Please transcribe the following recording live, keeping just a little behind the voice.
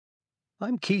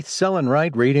I'm Keith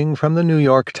Sellenwright reading from the New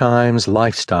York Times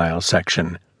Lifestyle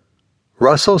section.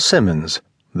 Russell Simmons,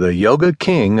 the Yoga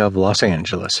King of Los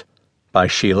Angeles, by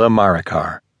Sheila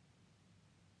Marikar.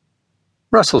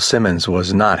 Russell Simmons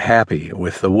was not happy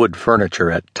with the wood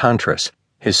furniture at Tantras,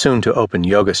 his soon-to-open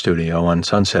yoga studio on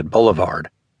Sunset Boulevard.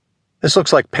 "This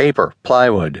looks like paper,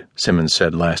 plywood," Simmons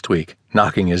said last week,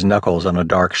 knocking his knuckles on a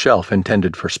dark shelf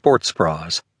intended for sports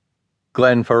bras.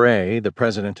 Glenn Foray, the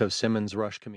president of Simmons Rush Community